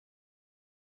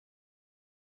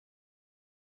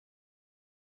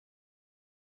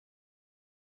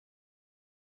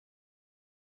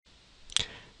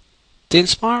The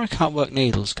Inspire Cutwork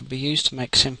needles can be used to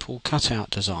make simple cutout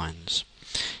designs.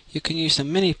 You can use the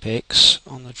MiniPics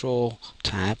on the Draw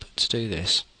tab to do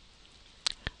this.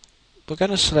 We're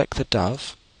going to select the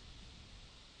dove.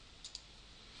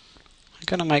 I'm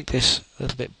going to make this a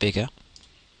little bit bigger.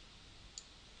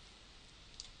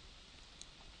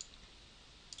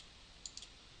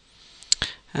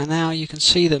 And now you can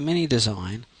see the mini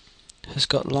design has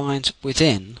got lines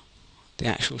within the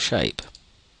actual shape.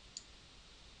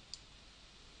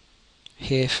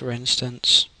 Here, for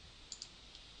instance,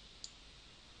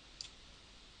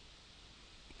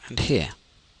 and here.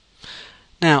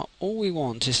 Now, all we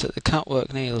want is that the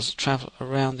Cutwork needles travel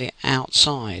around the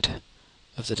outside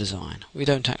of the design. We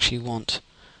don't actually want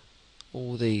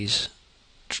all these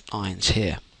lines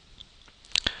here.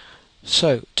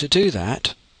 So, to do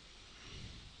that,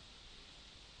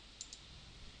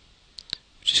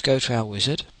 just go to our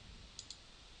wizard,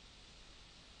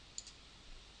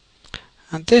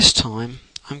 and this time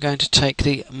I'm going to take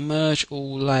the Merge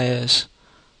All Layers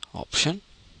option.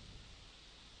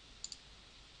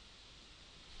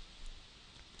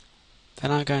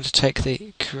 Then I'm going to take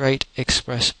the Create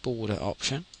Express Border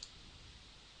option.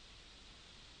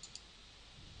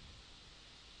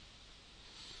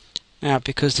 Now,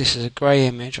 because this is a grey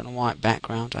image on a white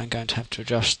background, I'm going to have to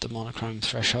adjust the monochrome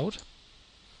threshold.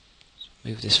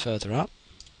 Move this further up.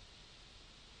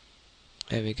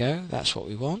 There we go, that's what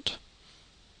we want.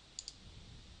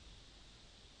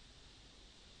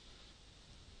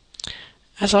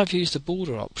 As I've used the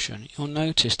border option, you'll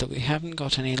notice that we haven't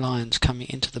got any lines coming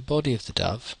into the body of the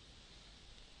dove,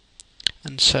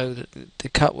 and so that the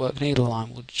Cutwork needle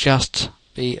line will just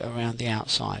be around the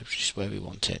outside, which is where we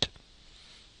want it.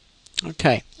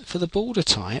 Okay, for the border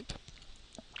type,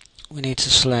 we need to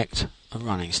select a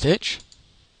running stitch,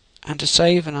 and to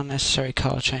save an unnecessary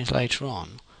colour change later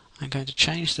on, I'm going to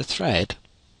change the thread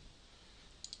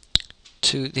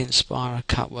to the Inspire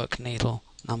Cutwork needle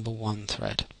number 1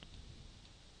 thread.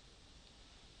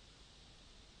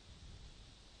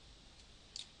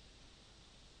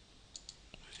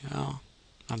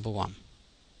 Number 1.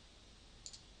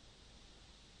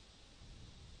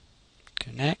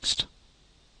 Go next.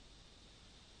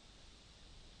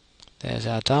 There's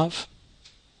our dove.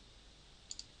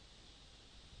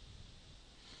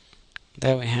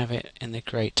 There we have it in the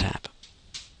Create tab.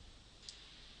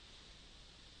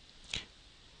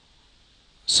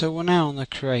 So we're now on the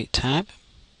Create tab.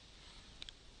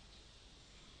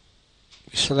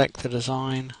 We select the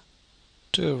design,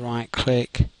 do a right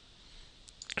click,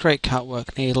 create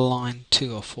Cutwork needle line,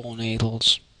 2 or 4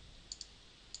 needles.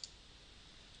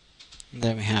 And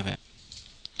there we have it.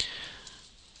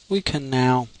 We can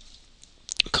now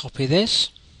copy this,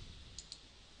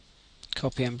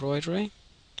 copy Embroidery.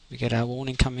 We get our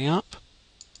warning coming up.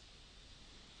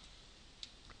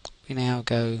 We now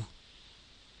go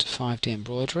to 5D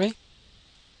Embroidery.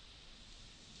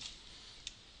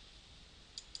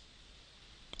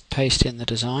 Paste in the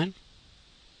design.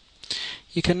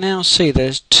 You can now see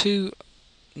there's 2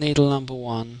 needle number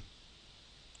 1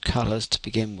 colours to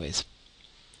begin with.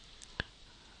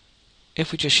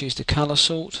 If we just use the colour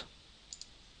sort,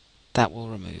 that will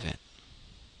remove it.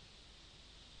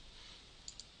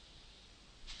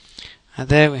 And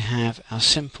there we have our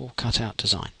simple cutout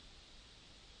design.